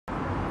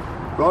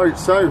Right,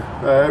 so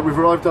we've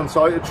arrived on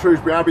site at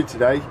Shrewsbury Abbey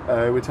today.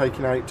 We're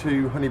taking out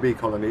 2 honeybee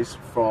colonies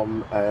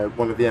from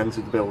one of the ends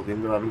of the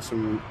building. They're having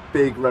some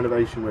big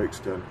renovation works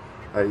done.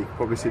 You can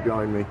probably see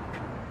behind me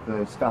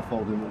the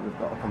scaffolding that we've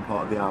got up on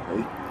part of the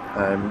Abbey.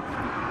 And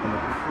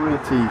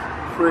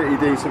a pretty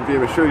decent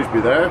view of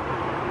Shrewsbury there.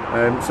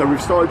 So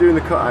we've started doing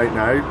the cutout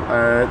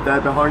now. They're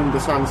behind the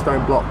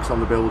sandstone blocks on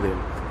the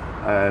building.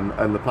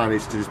 And the plan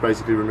is to just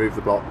basically remove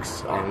the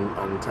blocks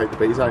and take the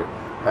bees out.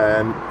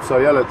 So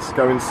yeah, let's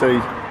go and see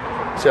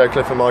how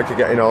Cliff and Mike are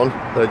getting on.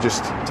 They're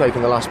just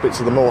taking the last bits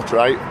of the mortar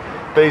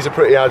out. Bees are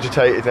pretty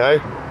agitated now.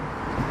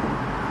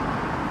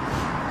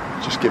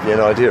 Just give you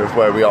an idea of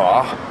where we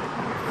are.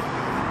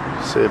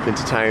 See up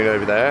into town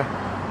over there.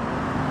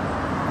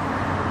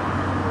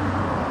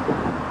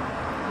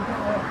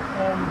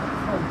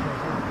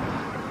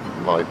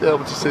 Might be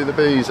able to see the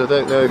bees, I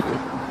don't know.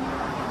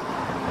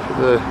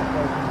 The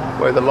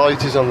way the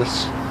light is on the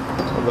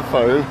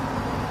phone.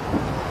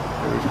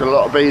 We've got a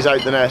lot of bees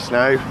out the nest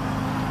now.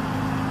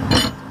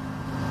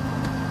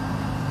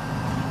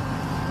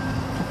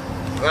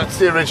 That's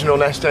the original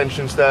nest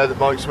entrance there that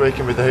Mike's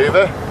working with the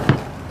Hoover.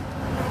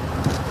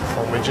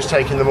 And we're just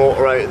taking the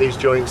mortar out of these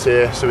joints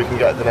here so we can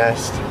get the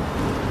nest.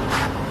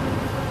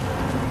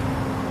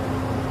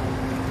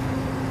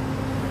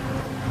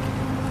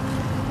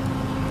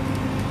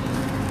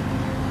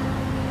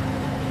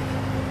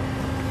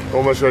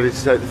 Almost ready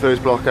to take the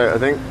first block out, I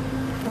think.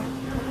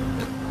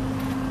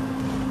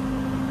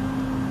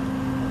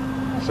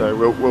 So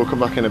we'll come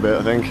back in a bit,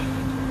 I think. Yeah,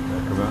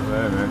 come out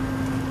there, mate.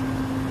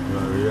 Come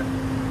over here.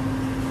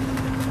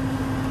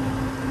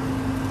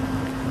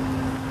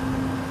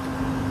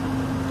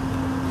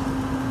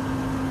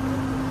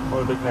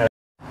 What a big nest.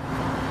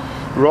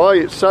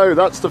 Right, so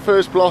that's the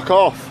first block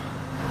off.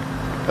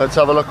 Let's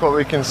have a look what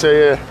we can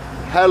see. A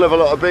hell of a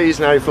lot of bees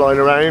now flying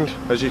around,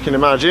 as you can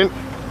imagine.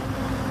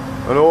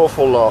 An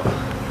awful lot.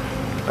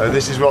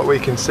 This is what we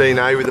can see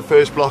now with the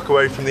first block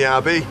away from the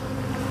Abbey.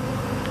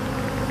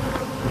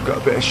 Got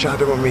a bit of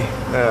shadow on me.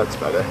 That's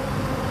better.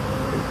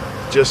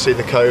 Just see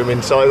the comb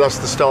inside. That's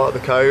the start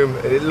of the comb,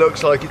 and it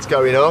looks like it's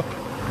going up.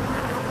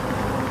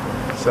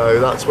 So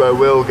that's where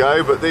we'll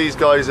go. But these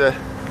guys are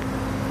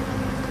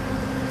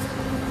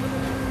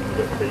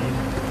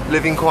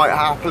living quite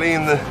happily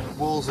in the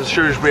walls of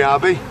Shrewsbury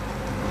Abbey.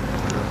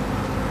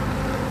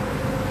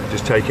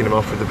 Just taking them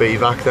off with the Bee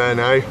Vac there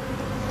now.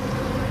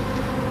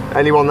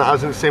 Anyone that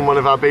hasn't seen one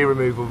of our bee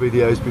removal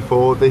videos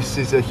before, this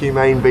is a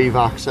humane Bee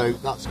Vac, so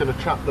that's going to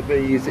trap the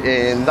bees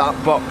in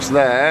that box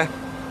there,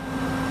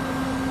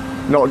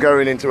 not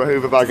going into a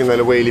Hoover bag and then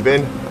a wheelie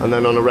bin, and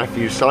then on a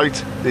refuse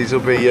site. These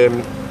will be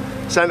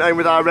sent home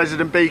with our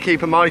resident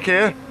beekeeper Mike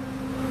here.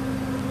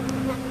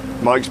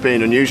 Mike's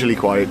being unusually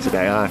quiet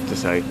today, I have to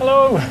say.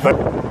 Hello!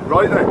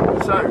 Right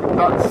then, so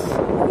that's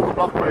all the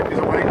block work is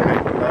away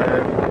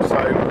now. So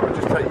I'll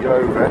just take you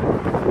over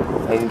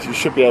and you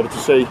should be able to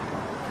see,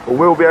 or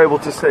we'll be able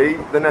to see,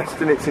 the nest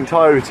in its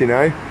entirety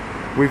now.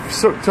 We've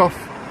sucked off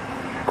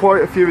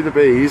quite a few of the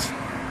bees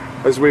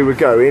as we were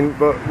going,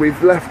 but we've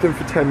left them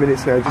for 10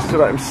 minutes now just to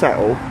let them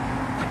settle.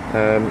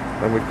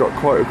 And we've got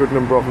quite a good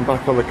number of them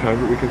back on the comb,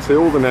 but we can see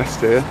all the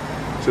nest here.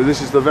 So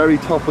this is the very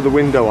top of the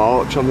window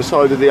arch on the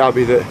side of the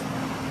Abbey that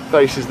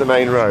faces the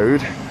main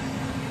road.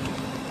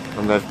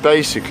 And they've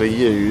basically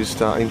used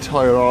that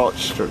entire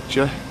arch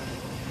structure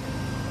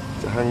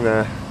to hang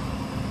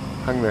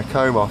their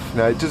comb off.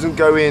 Now it doesn't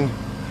go in,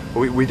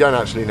 we don't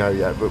actually know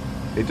yet, but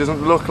it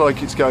doesn't look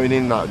like it's going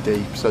in that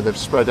deep, so they've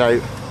spread out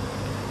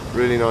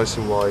really nice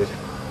and wide.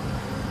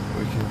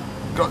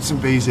 Got some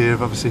bees here,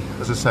 obviously,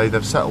 as I say,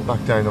 they've settled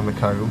back down on the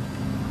comb.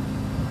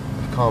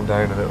 They've calmed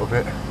down a little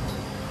bit.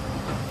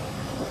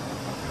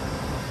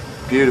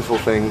 Beautiful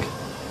thing.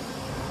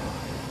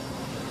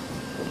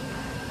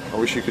 I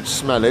wish you could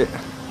smell it.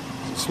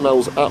 It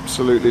smells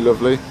absolutely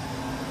lovely.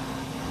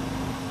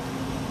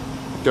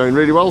 Going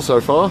really well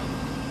so far.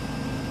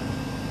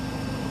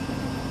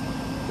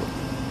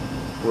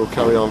 We'll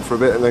carry on for a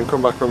bit and then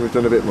come back when we've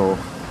done a bit more.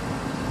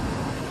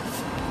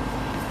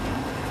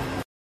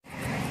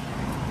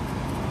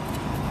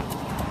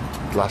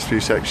 The last few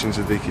sections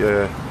of the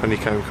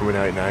honeycomb coming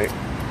out now.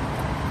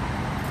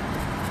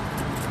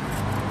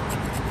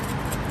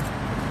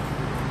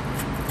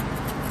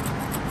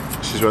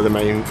 This is where the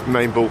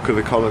main bulk of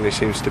the colony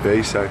seems to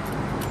be, so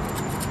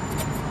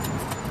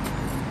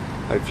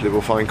hopefully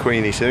we'll find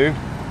Queenie soon.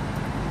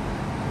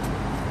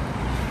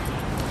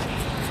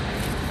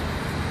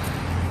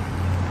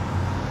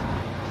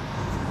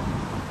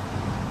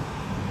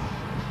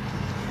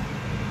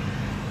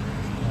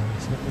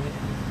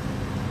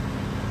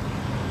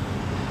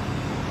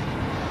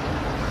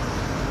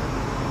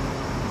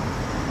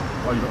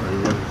 Oh, you got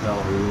to tell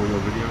who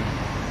your video.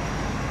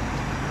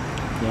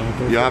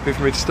 Yeah, you happy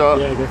for me to start?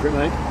 Yeah, go for it,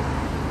 mate.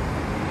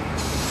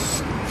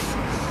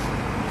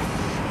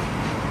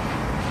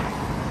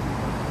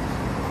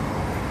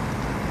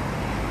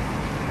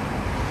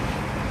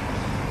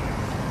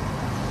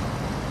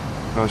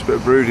 Nice bit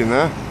of brooding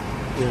there.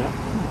 Yeah.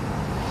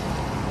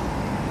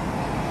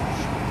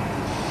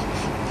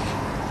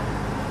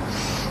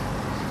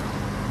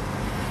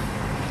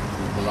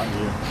 back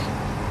here.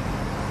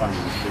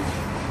 Banging the street.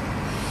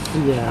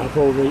 Yeah, I'll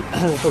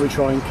probably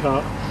try and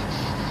cut.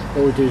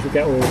 All we do is we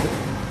get all of it.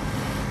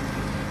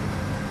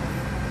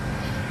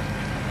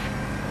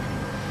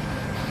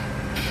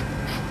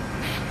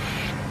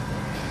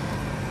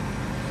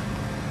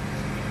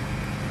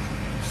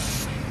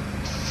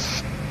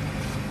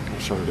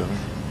 Sorry, darling.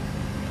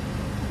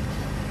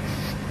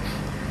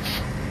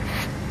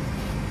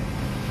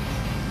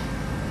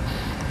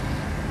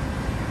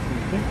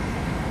 Okay.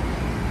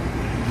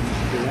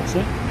 That's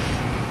it.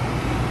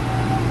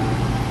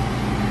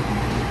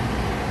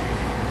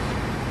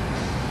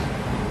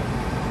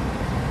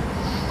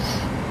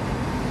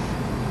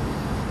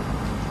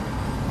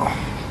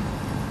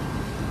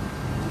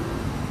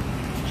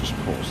 Just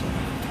pause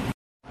there.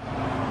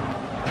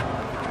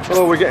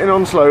 Oh, we're getting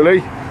on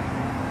slowly.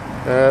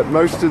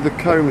 Most of the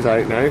comb's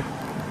out now,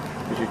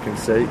 as you can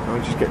see.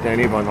 I'll just get down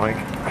here by mic.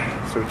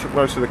 So we took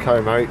most of the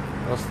comb out.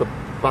 That's the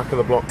back of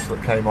the blocks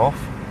that came off.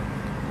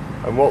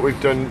 And what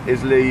we've done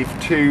is leave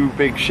 2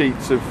 big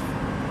sheets of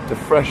the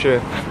fresher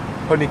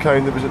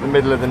honeycomb that was at the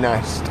middle of the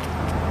nest.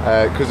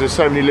 Because there's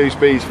so many loose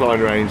bees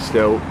flying around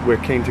still, we're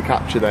keen to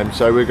capture them.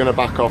 So we're going to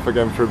back off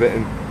again for a bit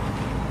and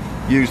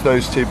use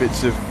those 2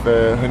 bits of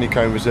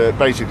honeycomb as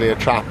basically a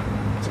trap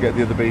to get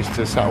the other bees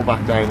to settle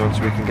back down on,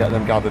 so we can get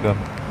them gathered up.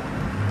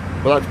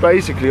 Well, that's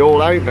basically all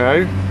out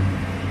now.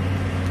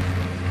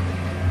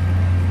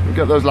 We'll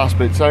get those last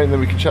bits out and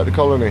then we can check the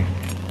colony.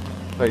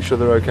 Make sure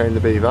they're okay in the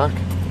Bee Vac.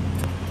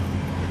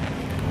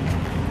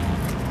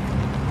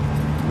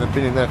 And they've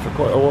been in there for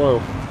quite a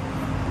while.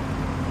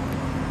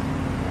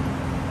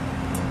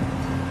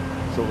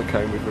 That's all the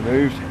comb we've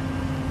removed.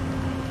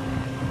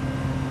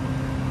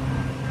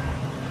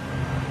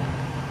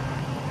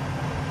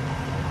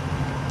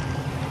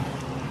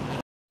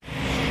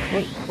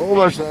 Right,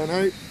 almost there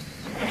now.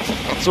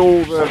 That's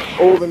all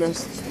the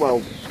nests, well,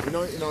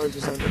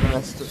 99% of the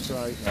nests that's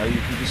out now.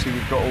 You can just see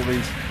we've got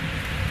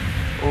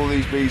all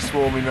these bees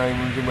swarming around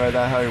wondering where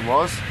their home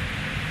was,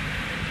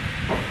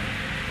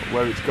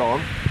 where it's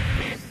gone.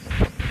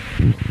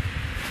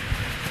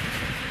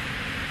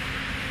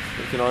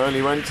 Thinking I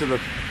only went to the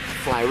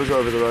flowers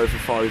over the road for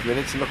 5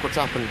 minutes and look what's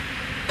happened.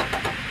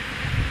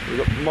 We've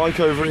got Mike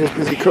over here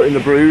busy cutting the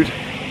brood,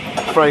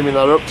 framing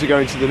that up to go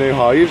into the new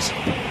hives.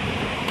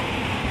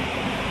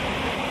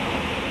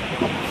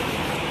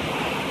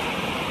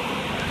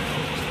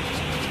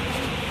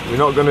 We're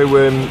not going to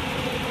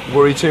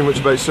worry too much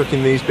about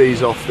sucking these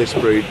bees off this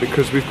brood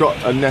because we've got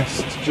a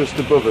nest just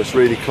above us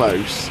really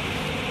close.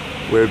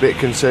 We're a bit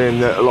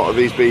concerned that a lot of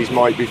these bees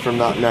might be from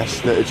that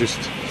nest that are just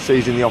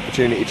seizing the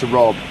opportunity to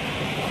rob.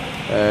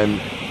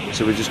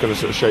 So we're just going to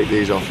sort of shake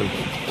these off and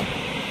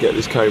get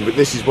this comb. But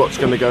this is what's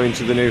going to go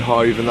into the new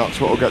hive, and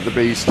that's what will get the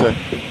bees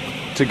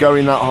to go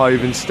in that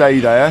hive and stay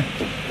there,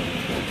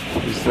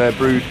 is their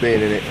brood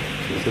being in it.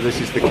 So this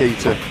is the key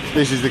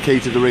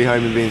to the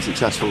rehome and being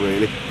successful,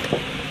 really.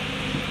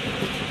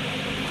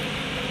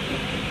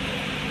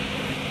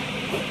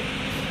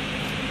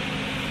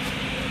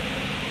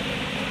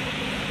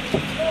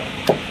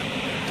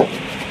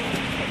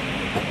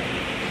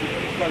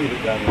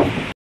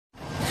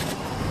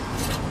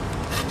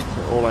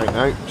 All out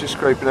now, just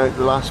scraping out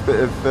the last bit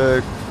of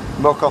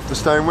muck off the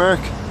stonework.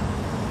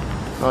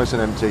 Nice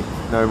and empty,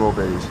 no more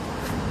bees.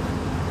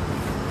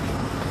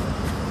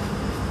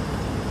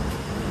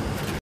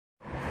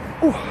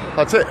 Ooh,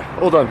 that's it,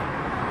 all done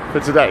for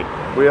today.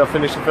 We have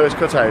finished the first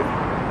cutout.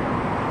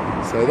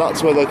 So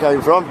that's where they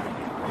came from.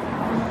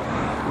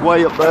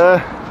 Way up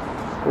there,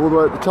 all the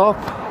way at the top.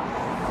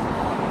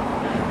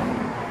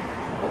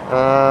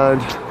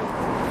 And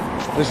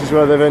this is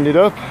where they've ended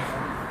up,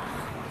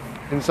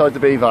 inside the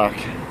Bee Vac.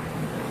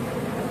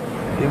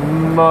 You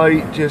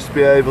might just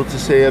be able to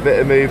see a bit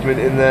of movement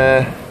in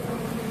there.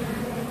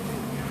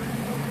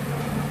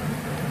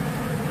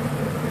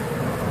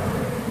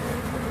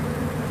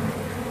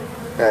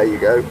 There you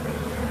go.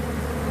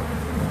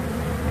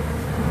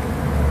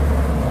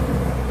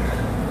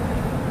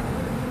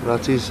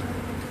 That is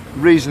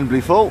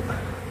reasonably full.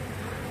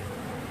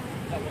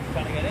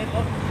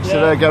 So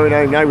they're going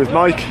out now with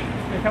Mike.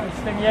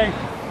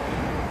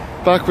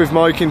 Back with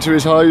Mike into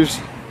his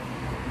hives.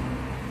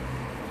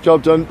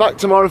 Job done. Back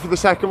tomorrow for the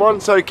second one,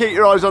 so keep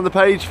your eyes on the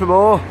page for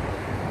more.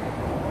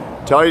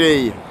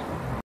 Tidy.